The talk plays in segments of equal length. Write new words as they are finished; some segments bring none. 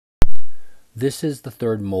This is the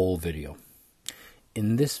third mole video.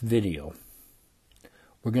 In this video,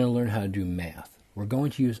 we're going to learn how to do math. We're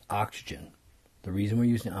going to use oxygen. The reason we're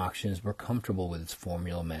using oxygen is we're comfortable with its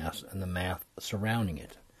formula mass and the math surrounding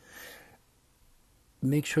it.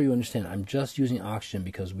 Make sure you understand, I'm just using oxygen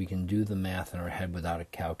because we can do the math in our head without a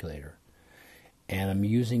calculator. And I'm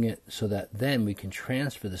using it so that then we can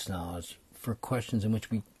transfer this knowledge for questions in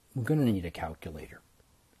which we're going to need a calculator.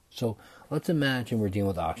 So let's imagine we're dealing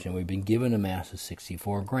with oxygen. We've been given a mass of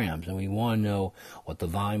 64 grams, and we want to know what the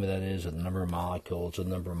volume of that is, or the number of molecules, or the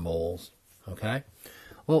number of moles. Okay?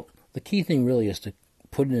 Well, the key thing really is to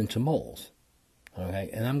put it into moles. Okay?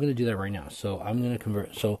 And I'm going to do that right now. So I'm going to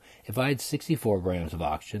convert. So if I had 64 grams of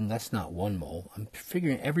oxygen, that's not 1 mole. I'm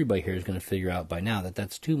figuring everybody here is going to figure out by now that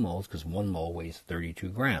that's 2 moles because 1 mole weighs 32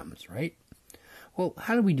 grams, right? Well,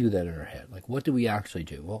 how do we do that in our head? Like, what do we actually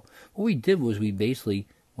do? Well, what we did was we basically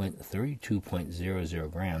went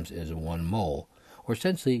 32.00 grams is 1 mole, or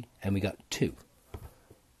essentially, and we got 2.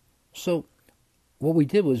 So what we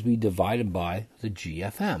did was we divided by the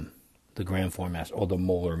GFM, the gram form mass, or the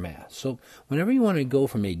molar mass. So whenever you want to go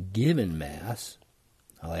from a given mass,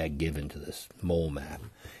 I'll add given to this mole math,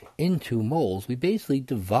 into moles, we basically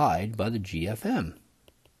divide by the GFM.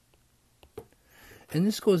 And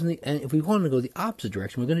this goes in the, and if we want to go the opposite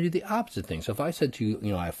direction, we're going to do the opposite thing. So if I said to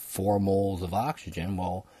you, I have 4 moles of oxygen,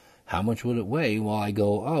 well, how much would it weigh? Well, I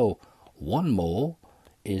go, 1 mole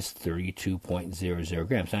is 32.00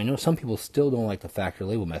 grams. Now, I know some people still don't like the factor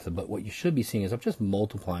label method, but what you should be seeing is I'm just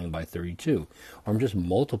multiplying by 32, or I'm just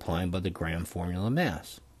multiplying by the gram formula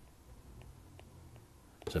mass.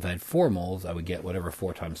 So if I had 4 moles, I would get whatever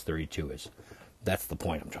 4 times 32 is. That's the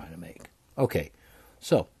point I'm trying to make. Okay,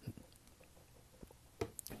 so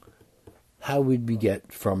how would we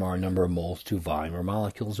get from our number of moles to volume or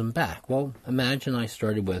molecules and back? Well, imagine I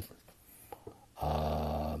started with,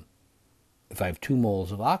 if I have 2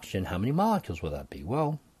 moles of oxygen, how many molecules will that be?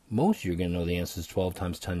 Well, most of you are going to know the answer is 12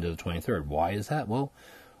 times 10 to the 23rd. Why is that? Well,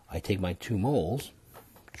 I take my 2 moles,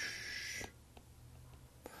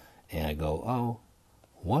 and I go,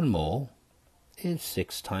 1 mole is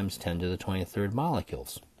 6 times 10 to the 23rd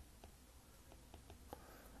molecules.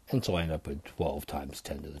 And so I end up with 12 times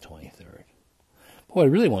 10 to the 23rd. But what I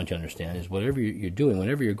really want you to understand is whatever you're doing,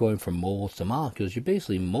 whenever you're going from moles to molecules, you're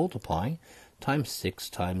basically multiplying times 6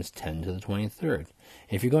 times 10 to the 23rd. And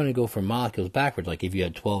if you're going to go from molecules backwards, like if you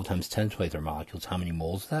had 12 times 10 to the 23rd molecules, how many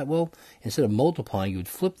moles is that? Well, instead of multiplying, you would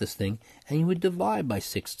flip this thing, and you would divide by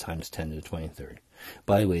 6 times 10 to the 23rd.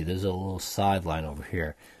 By the way, there's a little sideline over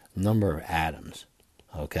here, number of atoms,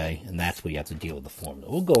 okay? And that's what you have to deal with the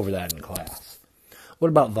formula. We'll go over that in class. What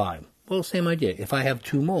about volume? Well, same idea. If I have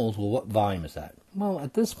 2 moles, well, what volume is that? Well,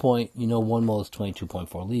 at this point, 1 mole is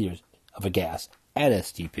 22.4 liters of a gas at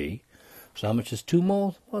STP. So how much is 2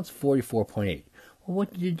 moles? Well, it's 44.8. Well,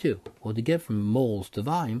 what did you do? Well, to get from moles to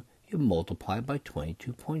volume, you multiply by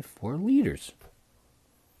 22.4 liters.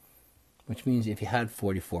 Which means if you had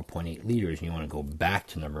 44.8 liters and you want to go back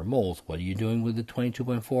to number of moles, what are you doing with the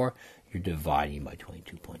 22.4? You're dividing by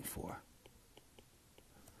 22.4.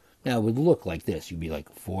 Now, it would look like this. You'd be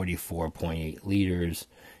like 44.8 liters,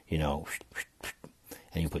 and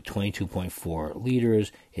you put 22.4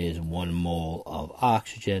 liters is 1 mole of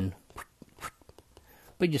oxygen,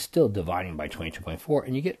 but you're still dividing by 22.4,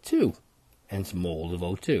 and you get 2, and it's moles of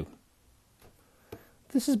O2.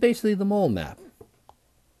 This is basically the mole map.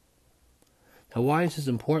 Now, why is this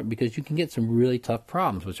important? Because you can get some really tough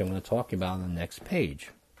problems, which I'm going to talk about on the next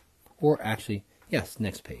page. Or actually, yes,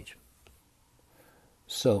 next page.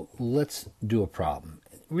 So let's do a problem.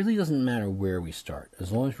 It really doesn't matter where we start.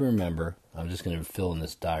 As long as we remember, I'm just going to fill in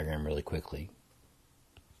this diagram really quickly.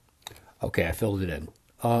 Okay, I filled it in.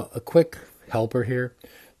 A quick helper here.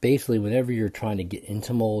 Basically, whenever you're trying to get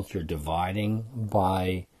into moles, you're dividing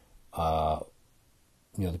by, the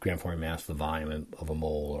gram formula mass, the volume of a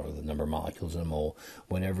mole, or the number of molecules in a mole.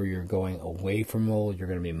 Whenever you're going away from mole, you're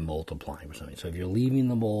going to be multiplying or something. So if you're leaving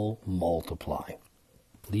the mole, multiply.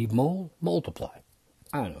 Leave mole, multiply.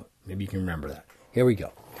 I don't know. Maybe you can remember that. Here we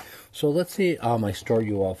go. So let's say I start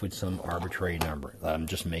you off with some arbitrary number that I'm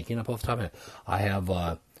just making up off the top of my head. I have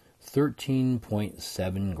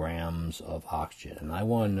 13.7 grams of oxygen, and I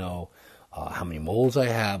want to know how many moles I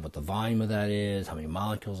have, what the volume of that is, how many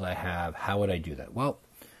molecules I have. How would I do that? Well,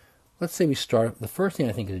 let's say we start. The first thing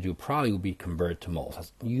I think to do probably would be convert it to moles.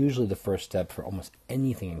 That's usually the first step for almost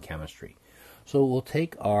anything in chemistry. So we'll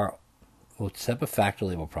set up a factor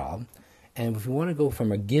label problem. And if we want to go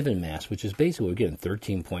from a given mass, which is basically we're getting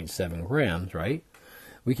 13.7 grams, right?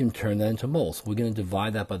 We can turn that into moles. We're going to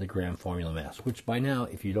divide that by the gram formula mass, which by now,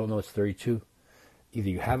 if you don't know it's 32, Either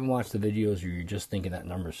you haven't watched the videos or you're just thinking that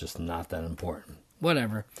number is just not that important.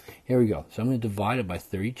 Whatever. Here we go. So I'm going to divide it by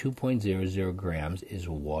 32.00 grams is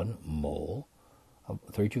 1 mole.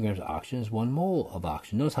 32 grams of oxygen is 1 mole of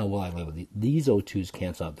oxygen. Notice how well I labeled these O2s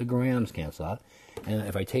cancel out. The grams cancel out. And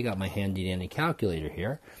if I take out my handy-dandy calculator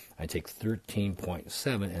here, I take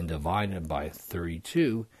 13.7 and divide it by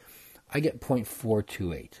 32, I get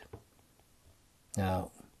 0.428.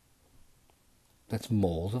 Now, that's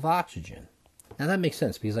moles of oxygen. Now that makes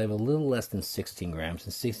sense because I have a little less than 16 grams,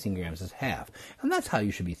 and 16 grams is half. And that's how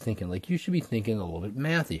you should be thinking. Like, you should be thinking a little bit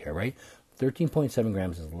mathy here, right? 13.7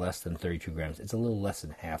 grams is less than 32 grams. It's a little less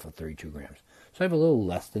than half of 32 grams. So I have a little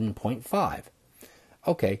less than 0.5.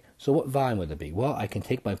 Okay, so what volume would it be? Well, I can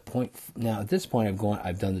take my point. Now, at this point,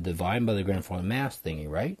 I've done the divide by the gram for the mass thingy,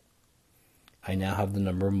 right? I now have the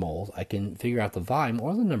number of moles. I can figure out the volume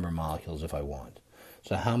or the number of molecules if I want.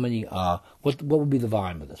 So how many, what would be the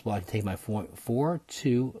volume of this? Well, I can take my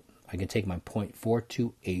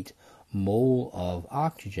 0.428 mole of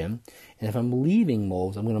oxygen, and if I'm leaving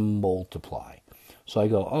moles, I'm going to multiply. So I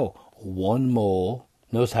go, oh, 1 mole,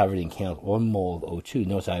 notice how everything counts, 1 mole of O2,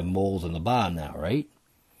 notice I have moles on the bottom now, right,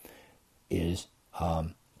 is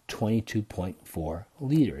 22.4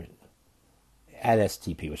 liters at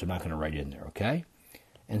STP, which I'm not going to write in there, okay?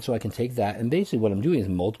 And so I can take that, and basically what I'm doing is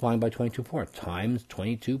multiplying by 22.4 times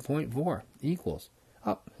 22.4 equals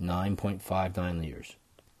 9.59 liters.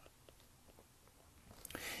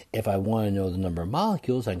 If I want to know the number of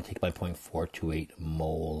molecules, I can take my 0.428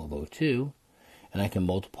 mole of O2, and I can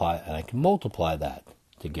multiply that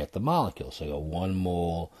to get the molecules. So I go 1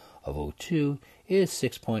 mole of O2 is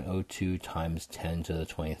 6.02 times 10 to the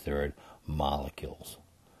 23rd molecules.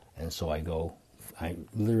 And so I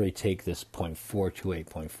literally take this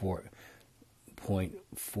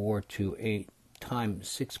 0.428 times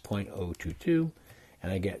 6.022,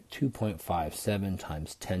 and I get 2.57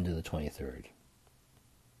 times 10 to the 23rd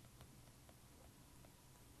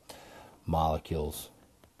molecules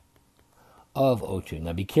of O2.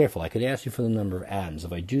 Now be careful, I could ask you for the number of atoms.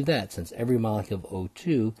 If I do that, since every molecule of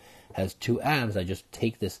O2 has 2 atoms, I just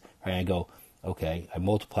take this, right, I go, okay, I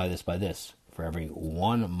multiply this by this. For every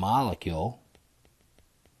 1 molecule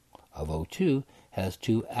of O2 has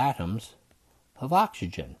 2 atoms of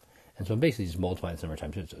oxygen. And so I'm basically just multiplying this number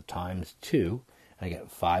times 2. So times 2, and I get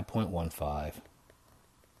 5.15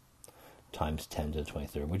 times 10 to the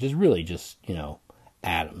 23rd, which is really just,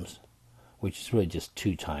 atoms, which is really just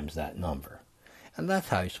 2 times that number. And that's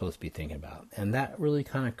how you're supposed to be thinking about it. And that really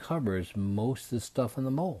kind of covers most of the stuff in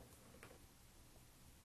the mole.